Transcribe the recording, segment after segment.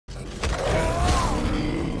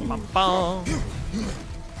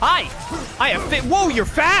Hi. I have fit. Whoa, you're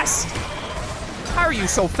fast. How are you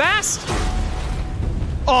so fast?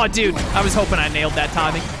 Oh, dude, I was hoping I nailed that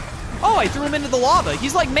timing. Oh, I threw him into the lava.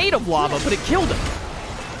 He's like made of lava, but it killed him.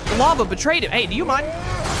 The lava betrayed him. Hey, do you mind?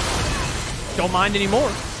 Don't mind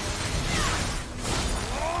anymore.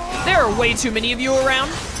 There are way too many of you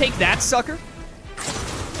around. Take that, sucker.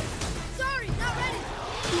 Sorry, not ready.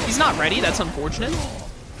 He's not ready. That's unfortunate.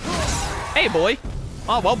 Hey, boy.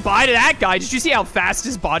 Oh, well, bye to that guy. Did you see how fast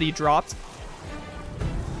his body dropped?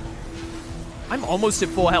 I'm almost at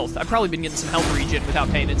full health. I've probably been getting some health regen without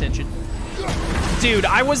paying attention. Dude,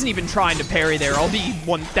 I wasn't even trying to parry there. I'll be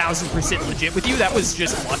 1000% legit with you. That was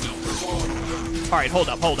just lucky. All right, hold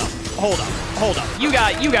up. You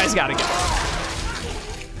guys gotta go.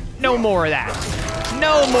 No more of that.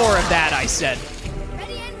 No more of that, I said.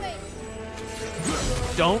 Ready and wait.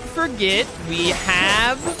 Don't forget, we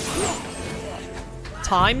have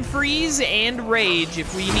time freeze and rage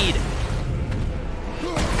if we need it.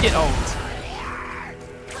 Get owned.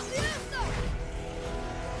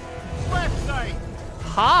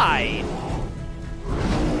 Hi.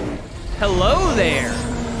 Hello there.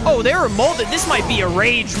 Oh, there are molded. This might be a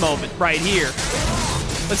rage moment right here.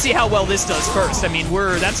 Let's see how well this does first. I mean,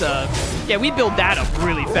 yeah, we build that up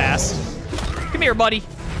really fast. Come here, buddy.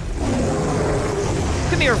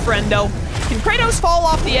 Come here, friendo. Can Kratos fall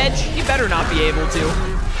off the edge? You better not be able to.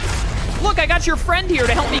 Look, I got your friend here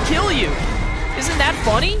to help me kill you. Isn't that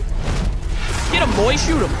funny? Get him, boy,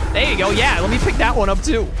 shoot him. There you go, yeah, let me pick that one up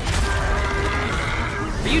too.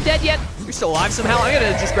 Are you dead yet? You're still alive somehow? I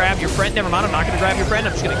gotta just grab your friend. Never mind, I'm not gonna grab your friend.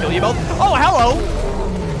 I'm just gonna kill you both. Oh, hello.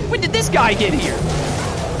 When did this guy get here?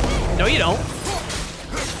 No, you don't.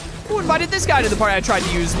 Who invited this guy to the party? I tried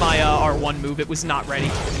to use my R1 move. It was not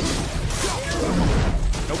ready.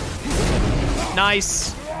 Nope.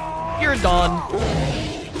 Nice. You're done.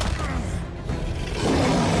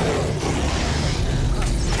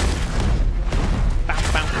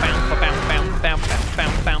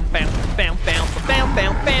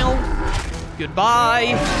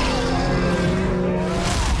 Goodbye.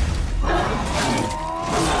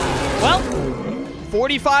 Well,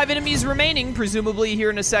 45 enemies remaining, presumably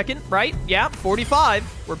here in a second, right? Yeah, 45.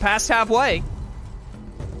 We're past halfway.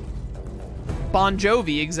 Bon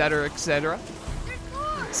Jovi, etc., etc.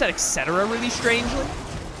 Said etc. really strangely.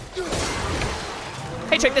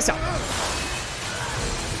 Hey, check this out.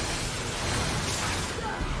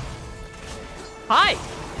 Hi.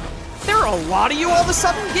 There are a lot of you all of a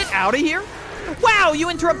sudden. Get out of here. Wow, you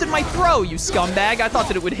interrupted my throw, you scumbag. I thought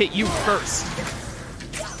that it would hit you first.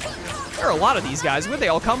 There are a lot of these guys. Where'd they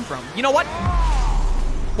all come from? You know what?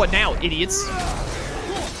 What now, idiots?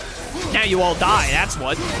 Now you all die, that's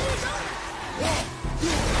what.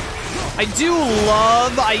 I do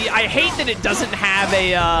love... I hate that it doesn't have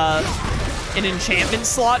an enchantment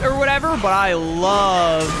slot or whatever, but I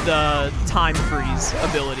love the time freeze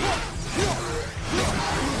ability.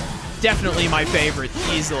 Definitely my favorite,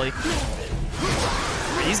 easily.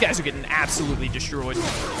 These guys are getting absolutely destroyed.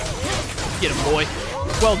 Get him, boy.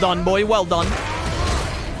 Well done, boy, well done.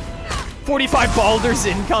 45 boulders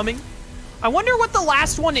incoming. I wonder what the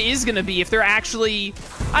last one is gonna be, if they're actually...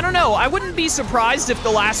 I don't know, I wouldn't be surprised if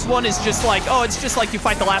the last one is just like, oh, it's just like you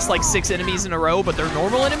fight the last, like, 6 enemies in a row, but they're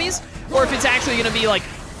normal enemies. Or if it's actually gonna be, like,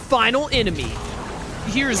 final enemy.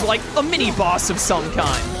 Here's, like, a mini-boss of some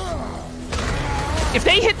kind. If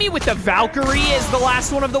they hit me with the Valkyrie as the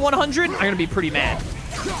last one of the 100, I'm gonna be pretty mad.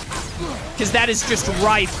 Because that is just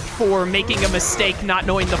ripe for making a mistake, not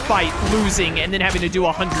knowing the fight, losing, and then having to do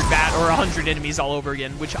 100 enemies all over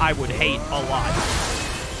again, which I would hate a lot.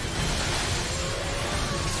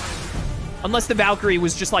 Unless the Valkyrie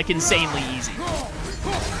was just, like, insanely easy.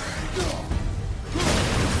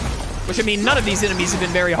 Which, I mean, none of these enemies have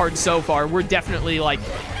been very hard so far. We're definitely, like,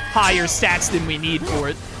 higher stats than we need for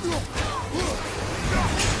it.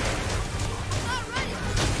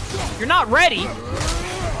 You're not ready?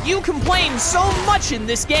 You complain so much in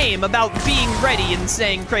this game about being ready and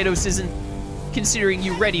saying Kratos isn't considering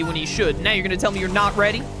you ready when he should. Now you're gonna tell me you're not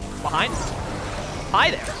ready? Behind? Hi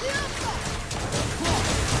there.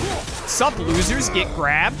 Sup, losers? Get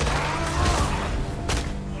grabbed.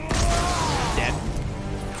 Dead.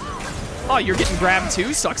 Oh, you're getting grabbed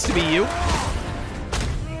too? Sucks to be you.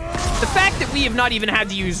 The fact that we have not even had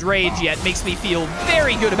to use rage yet makes me feel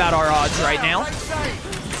very good about our odds right now.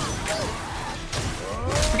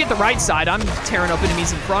 Forget the right side, I'm tearing up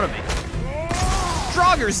enemies in front of me.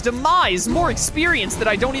 Draugr's demise, more experience that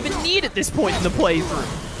I don't even need at this point in the playthrough.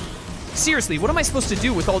 Seriously, what am I supposed to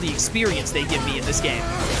do with all the experience they give me in this game?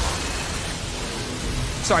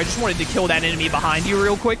 Sorry, I just wanted to kill that enemy behind you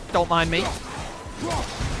real quick, don't mind me.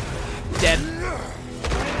 Dead.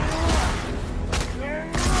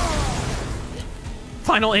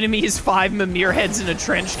 Final enemy is 5 Mimir heads in a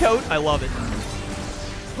trench coat. I love it.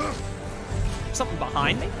 Something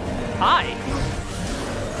behind me? Hi.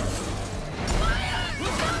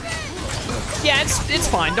 Yeah, it's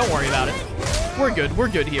fine. Don't worry about it. We're good. We're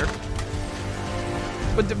good here.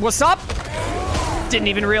 But what's up? Didn't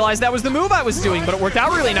even realize that was the move I was doing, but it worked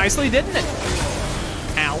out really nicely, didn't it?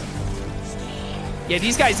 Ow. Yeah,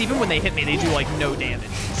 these guys, even when they hit me, they do, like, no damage.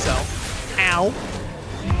 So, ow.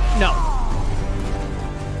 No.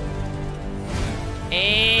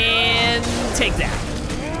 And take that.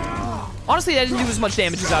 Honestly, that didn't do as much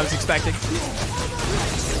damage as I was expecting.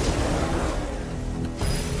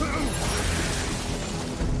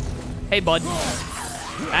 Hey, bud.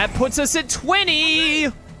 That puts us at 20.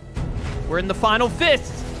 We're in the final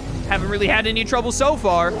 5th. Haven't really had any trouble so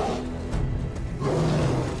far.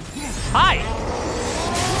 Hi.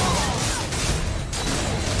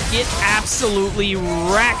 Get absolutely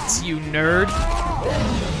wrecked, you nerd.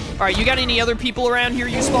 All right, you got any other people around here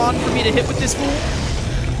you spawned for me to hit with this fool?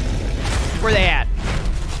 Where they at?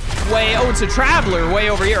 Oh, it's a traveler way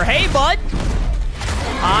over here. Hey, bud.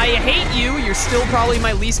 I hate you. You're still probably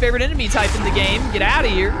my least favorite enemy type in the game. Get out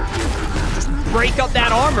of here. Just break up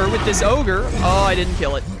that armor with this ogre. Oh, I didn't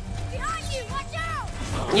kill it. Behind you, watch out!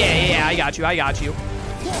 Yeah, I got you. I got you.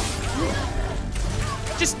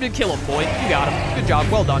 Just kill him, boy. You got him. Good job.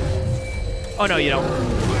 Well done. Oh, no, you don't.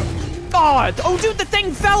 Oh, dude, the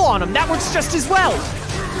thing fell on him. That works just as well.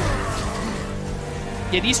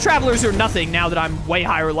 Yeah, these travelers are nothing now that I'm way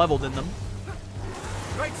higher level than them.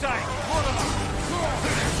 Right side.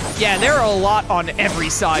 Yeah, there are a lot on every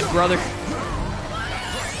side, brother.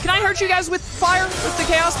 Can I hurt you guys with fire? With the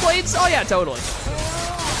Chaos Blades? Oh, yeah, totally.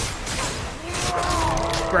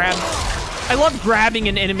 Grab. I love grabbing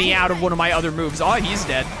an enemy out of one of my other moves. Oh, he's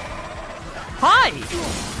dead. Hi!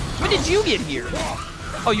 When did you get here?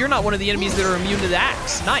 Oh, you're not one of the enemies that are immune to the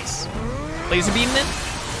axe. Nice. Laser beam, then?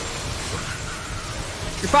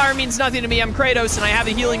 Your fire means nothing to me. I'm Kratos, and I have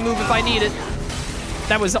a healing move if I need it.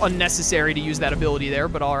 That was unnecessary to use that ability there,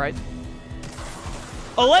 but all right.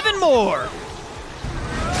 11 more.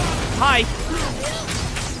 Hi.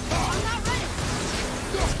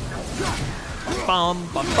 Bum,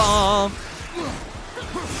 bum, bum.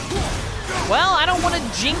 Well, I don't want to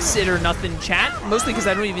jinx it or nothing, chat. Mostly because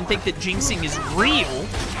I don't even think that jinxing is real.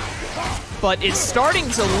 But it's starting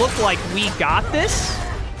to look like we got this.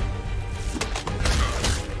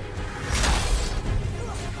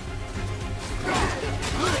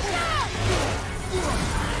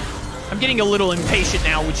 I'm getting a little impatient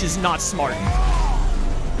now, which is not smart.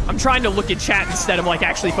 I'm trying to look at chat instead of, like,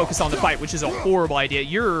 actually focus on the fight, which is a horrible idea.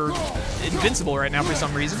 You're invincible right now for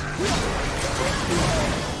some reason.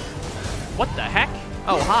 What the heck?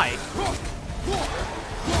 Oh, hi.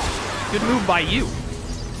 Good move by you.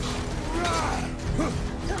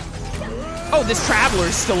 Oh, this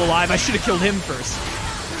traveler's still alive. I should have killed him first.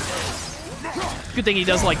 Good thing he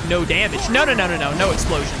does, like, no damage. No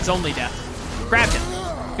explosions, only death. Grab him.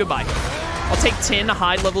 Goodbye. I'll take 10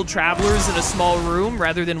 high-level travelers in a small room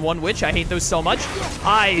rather than one witch. I hate those so much.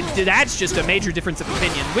 That's just a major difference of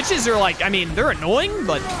opinion. Witches are like, I mean, they're annoying,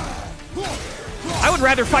 but I would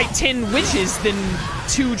rather fight 10 witches than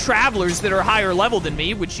 2 travelers that are higher level than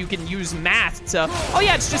me, which you can use math to... Oh,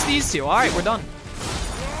 yeah, it's just these 2. All right, we're done.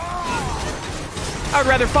 I would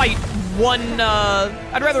rather fight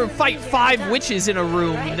I'd rather fight 5 witches in a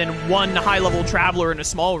room than 1 high-level traveler in a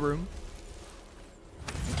small room.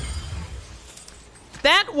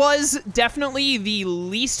 That was definitely the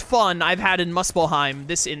least fun I've had in Muspelheim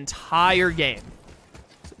this entire game.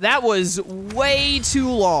 That was way too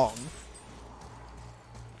long.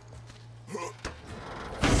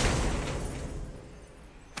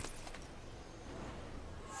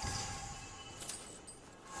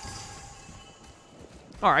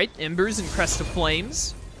 All right, Embers and Crest of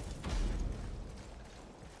Flames.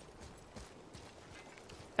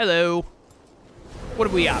 Hello. What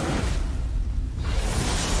have we got?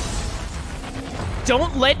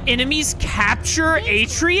 Don't let enemies capture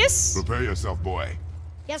Atreus? Prepare yourself, boy.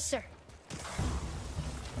 Yes, sir.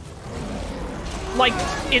 Like,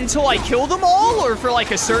 until I kill them all? Or for,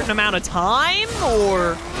 like, a certain amount of time?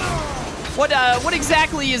 Or... What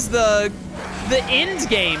exactly is the end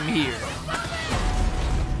game here?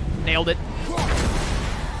 Nailed it.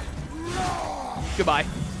 Goodbye.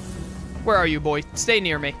 Where are you, boy? Stay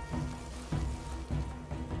near me.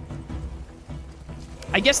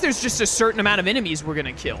 I guess there's just a certain amount of enemies we're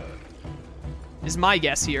gonna kill. Is my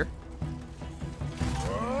guess here.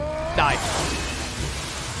 Die.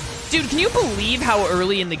 Dude, can you believe how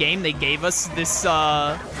early in the game they gave us this,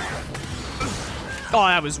 Oh,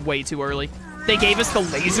 that was way too early. They gave us the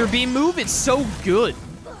laser beam move. It's so good.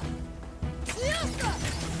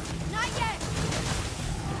 Not yet.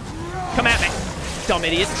 Come at me. Dumb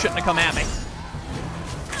idiot. Shouldn't have come at me.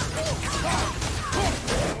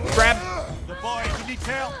 Grab. The boy, you need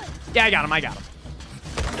help. Yeah, I got him. I got him.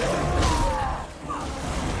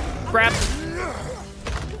 Grab.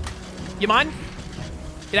 You mind?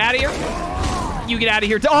 Get out of here. You get out of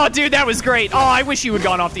here. Oh, dude, that was great. Oh, I wish you had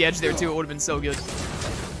gone off the edge there, too. It would have been so good.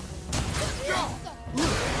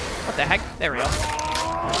 What the heck? There we go.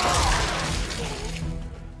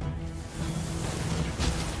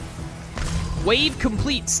 Wave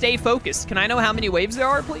complete. Stay focused. Can I know how many waves there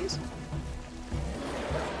are, please?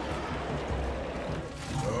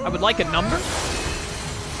 I would like a number.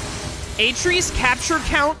 Atreus capture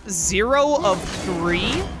count 0 of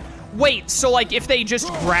 3. Wait, so like if they just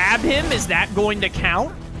grab him, is that going to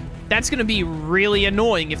count? That's gonna be really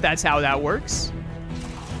annoying if that's how that works.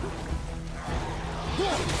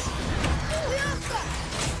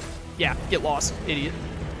 Yeah, get lost, idiot.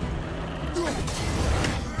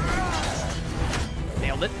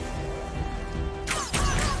 Nailed it.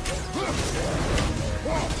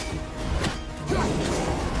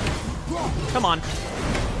 Come on.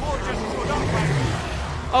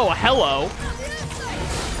 Oh, hello.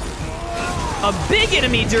 A big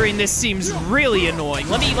enemy during this seems really annoying.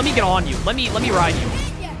 Let me get on you. Let me ride you.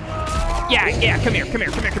 Yeah, come here.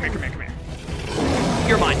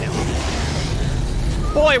 You're mine now.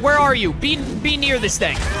 Boy, where are you? Be near this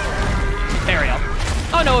thing. There we go.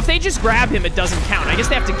 Oh no, if they just grab him, it doesn't count. I guess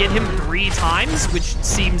they have to get him 3 times, which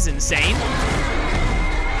seems insane.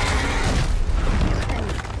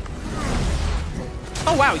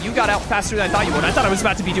 Oh wow, you got out faster than I thought you would. I thought I was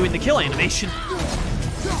about to be doing the kill animation.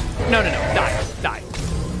 No. Die.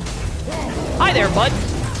 Hi there, bud.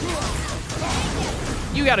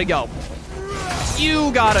 You gotta go.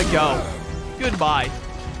 Goodbye.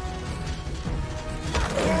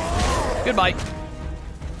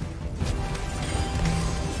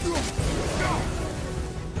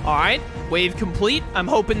 All right, wave complete. I'm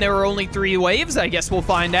hoping there are only 3 waves. I guess we'll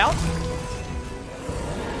find out.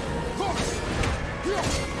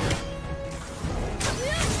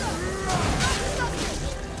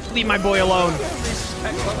 Leave my boy alone.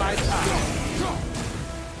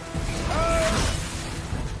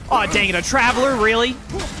 Oh, dang it, a traveler, really?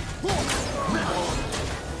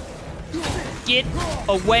 Get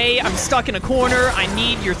away, I'm stuck in a corner. I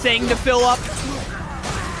need your thing to fill up.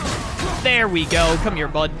 There we go, come here,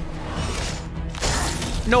 bud.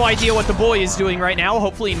 No idea what the boy is doing right now.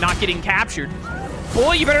 Hopefully not getting captured.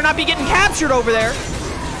 Boy, you better not be getting captured over there.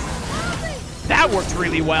 That worked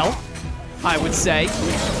really well, I would say.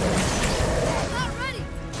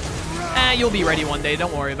 You'll be ready one day,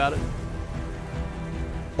 don't worry about it.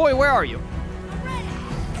 Boy, where are you?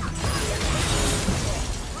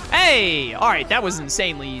 Hey! Alright, that was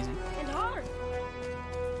insanely easy. And hard.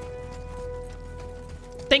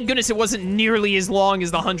 Thank goodness it wasn't nearly as long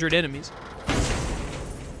as the 100 enemies.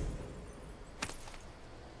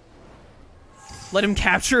 Let him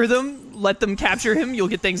capture them. Let them capture him. You'll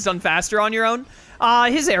get things done faster on your own.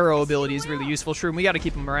 His arrow ability is really useful, Shroom. We gotta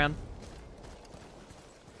keep him around.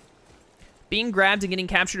 Being grabbed and getting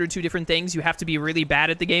captured are 2 different things. You have to be really bad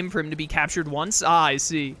at the game for him to be captured once. Ah, I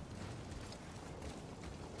see.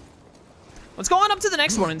 Let's go on up to the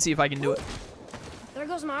next one and see if I can do it. There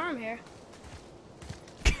goes my arm hair.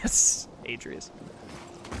 Yes, Atreus.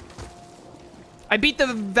 I beat the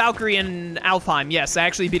Valkyrie in Alfheim. Yes, I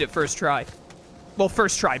actually beat it first try. Well,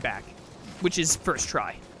 first try back, which is first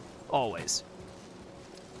try, always.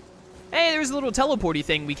 Hey, there's a little teleporty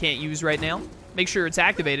thing we can't use right now. Make sure it's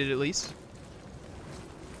activated at least.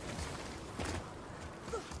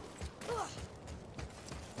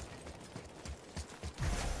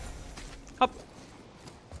 Up.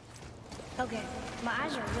 Okay, my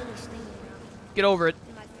eyes are really stinging now. Get over it.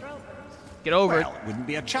 My throat hurts. Get over Well, it wouldn't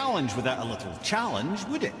be a challenge without a little challenge,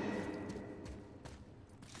 would it?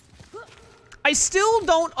 I still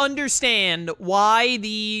don't understand why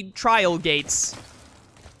the trial gates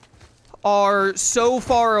are so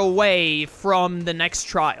far away from the next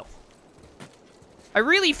trial. I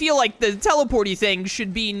really feel like the teleporty thing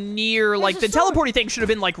should be near, like, the teleporty thing should have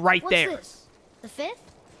been, like, right What's there. this? The 5th?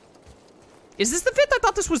 Is this the 5th? I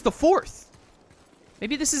thought this was the 4th.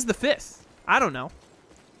 Maybe this is the 5th. I don't know.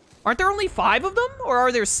 Aren't there only 5 of them? Or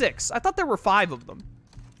are there 6? I thought there were 5 of them.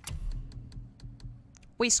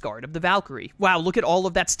 Waistguard of the Valkyrie. Wow, look at all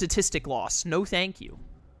of that statistic loss. No thank you.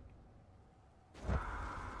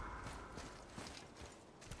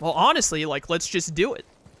 Well, honestly, like, let's just do it.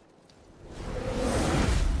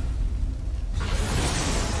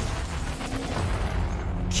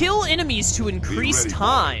 Kill enemies to increase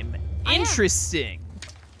time. Interesting.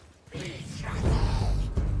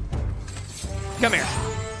 Come here.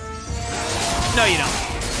 No, you don't.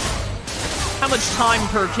 How much time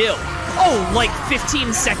per kill? Oh, like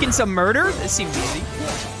 15 seconds of murder? This seems easy.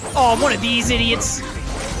 Oh, I'm one of these idiots.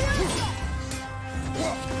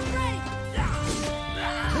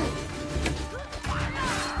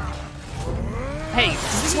 Hey,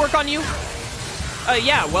 does this work on you?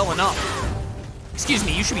 Yeah, well enough. Excuse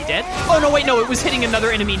me, you should be dead. Oh, no, wait, no, it was hitting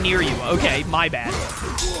another enemy near you. Okay, my bad.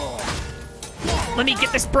 Let me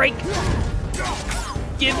get this break.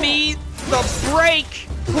 Give me the break,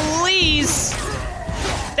 please.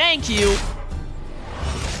 Thank you.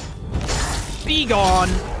 Be gone.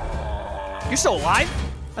 You're still alive?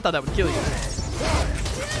 I thought that would kill you.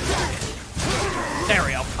 There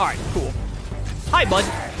we go. All right, cool. Hi, bud.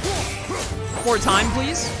 More time,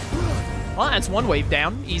 please. Well, that's one wave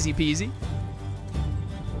down. Easy peasy.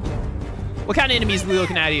 What kind of enemies are we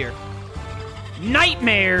looking at here?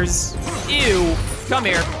 Nightmares. Ew. Come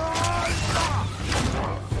here.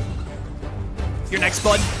 You're next,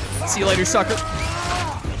 bud. See you later, sucker.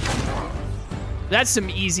 That's some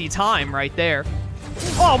easy time right there.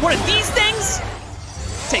 Oh, one of these things?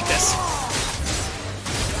 Take this.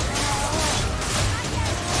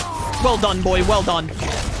 Well done, boy. Well done.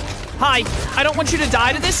 Hi. I don't want you to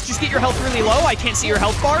die to this. Just get your health really low. I can't see your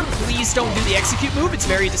health bar. Please don't do the execute move. It's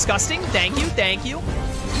very disgusting. Thank you. Thank you.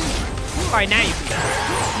 All right, now you can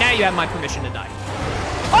die. Now you have my permission to die.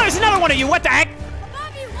 Oh, there's another one of you. What the heck?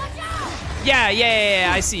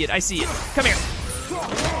 Yeah. I see it. I see it. Come here.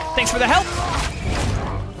 Thanks for the help.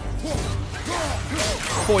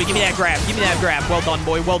 Boy, give me that grab. Give me that grab. Well done,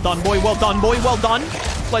 boy. Well done, boy. Well done, boy. Well done.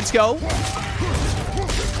 Let's go.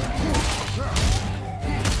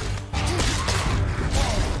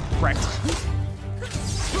 Correct.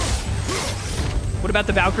 What about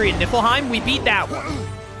the Valkyrie and Niflheim? We beat that one.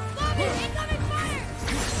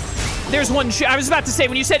 There's one. I was about to say,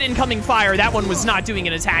 when you said incoming fire, that one was not doing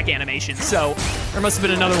an attack animation, so there must have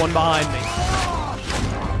been another one behind me.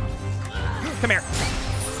 Come here.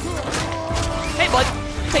 Hey, bud.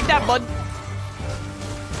 Take that, bud.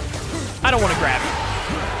 I don't want to grab you.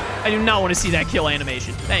 I do not want to see that kill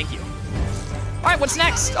animation. Thank you. All right, what's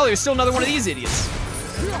next? Oh, there's still another one of these idiots.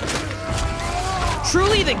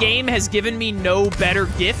 Truly, the game has given me no better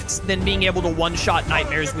gifts than being able to one-shot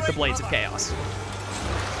nightmares with the Blades of Chaos.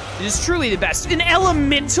 It is truly the best. An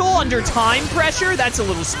elemental under time pressure? That's a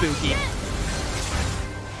little spooky.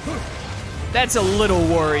 That's a little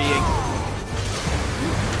worrying.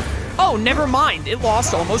 Oh, never mind. It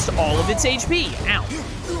lost almost all of its HP. Ow.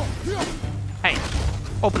 Hey,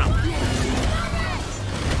 open up.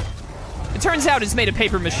 It turns out it's made of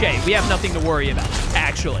paper mache. We have nothing to worry about,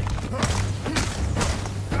 actually.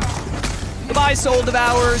 Goodbye, Soul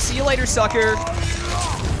Devourer. See you later, sucker.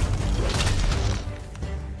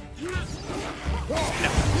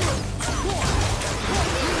 No.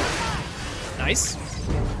 Nice.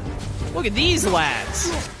 Look at these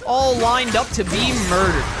lads. All lined up to be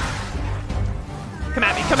murdered. Come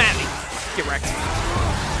at me, come at me. Get wrecked.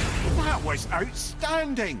 That was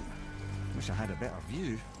outstanding. Wish I had a better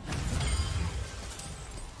view.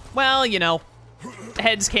 Well, you know,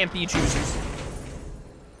 heads can't be choosers.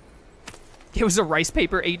 It was a rice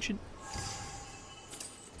paper agent.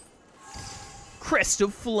 Crest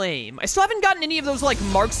of Flame. I still haven't gotten any of those, like,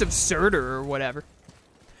 marks of Surtur or whatever.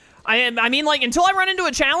 I mean, like, until I run into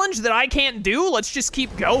a challenge that I can't do, let's just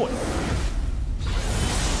keep going.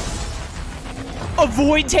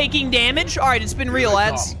 Avoid taking damage? All right, it's been real,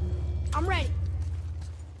 lads. I'm ready.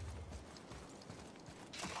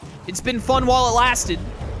 It's been fun while it lasted.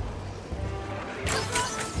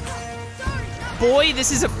 Boy,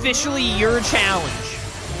 this is officially your challenge.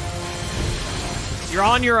 You're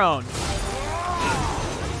on your own.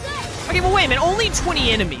 Okay, but wait a minute, only 20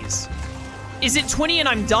 enemies. Is it 20 and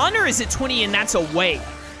I'm done, or is it 20 and that's a wave?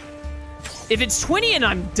 If it's 20 and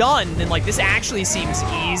I'm done, then, like, this actually seems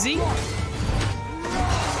easy.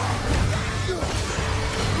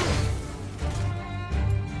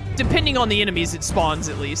 Depending on the enemies it spawns,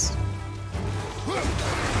 at least.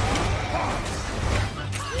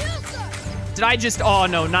 Did I just... Oh,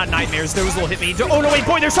 no, not nightmares. Those will hit me. Oh, no, wait,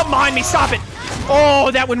 boy, there's something behind me. Stop it.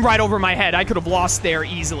 Oh, that went right over my head. I could have lost there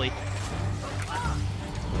easily.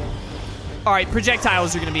 All right,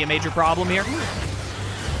 projectiles are going to be a major problem here.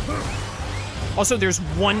 Also,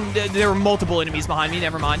 there are multiple enemies behind me.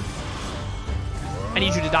 Never mind. I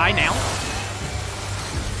need you to die now.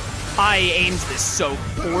 I aimed this so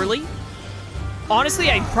poorly.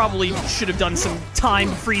 Honestly, I probably should have done some time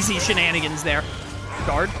freezy shenanigans there.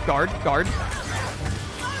 Guard, guard, guard.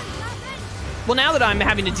 Well, now that I'm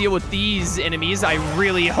having to deal with these enemies, I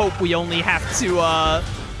really hope we only have to, I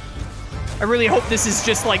really hope this is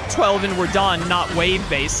just like 12 and we're done, not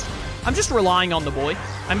wave-based. I'm just relying on the boy.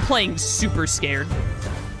 I'm playing super scared.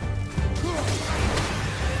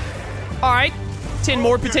 All right, 10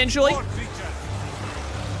 more potentially.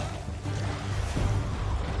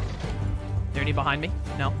 There any behind me?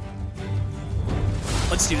 No.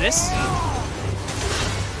 Let's do this.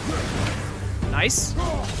 Nice.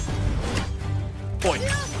 Boy.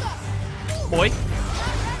 Boy.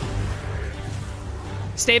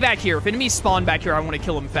 Stay back here. If enemies spawn back here, I want to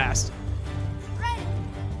kill them fast.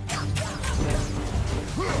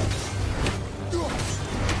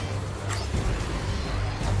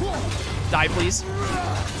 Die, please.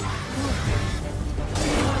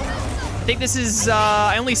 I think this is,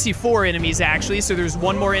 I only see 4 enemies, actually, so there's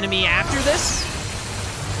 1 more enemy after this.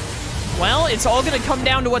 Well, it's all gonna come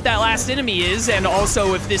down to what that last enemy is, and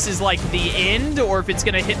also if this is, like, the end, or if it's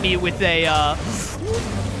gonna hit me with a,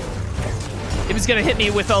 if it's gonna hit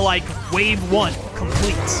me with a, like, wave 1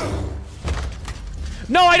 complete.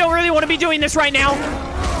 No, I don't really want to be doing this right now.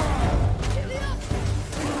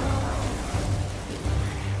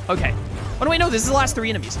 Okay. Oh, no, wait, no, this is the last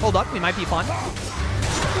 3 enemies. Hold up, we might be fine.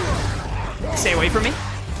 Stay away from me.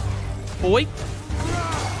 Boy.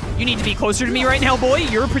 You need to be closer to me right now, boy.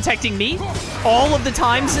 You're protecting me. All of the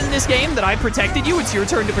times in this game that I protected you, it's your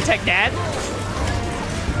turn to protect Dad.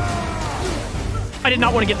 I did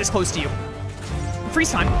not want to get this close to you.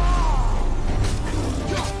 Freeze time.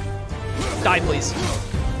 Die, please.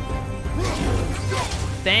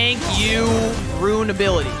 Thank you, Rune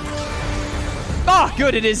ability. Oh,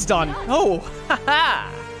 good, it is done. Oh,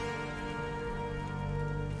 haha.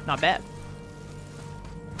 Not bad.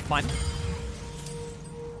 Fine.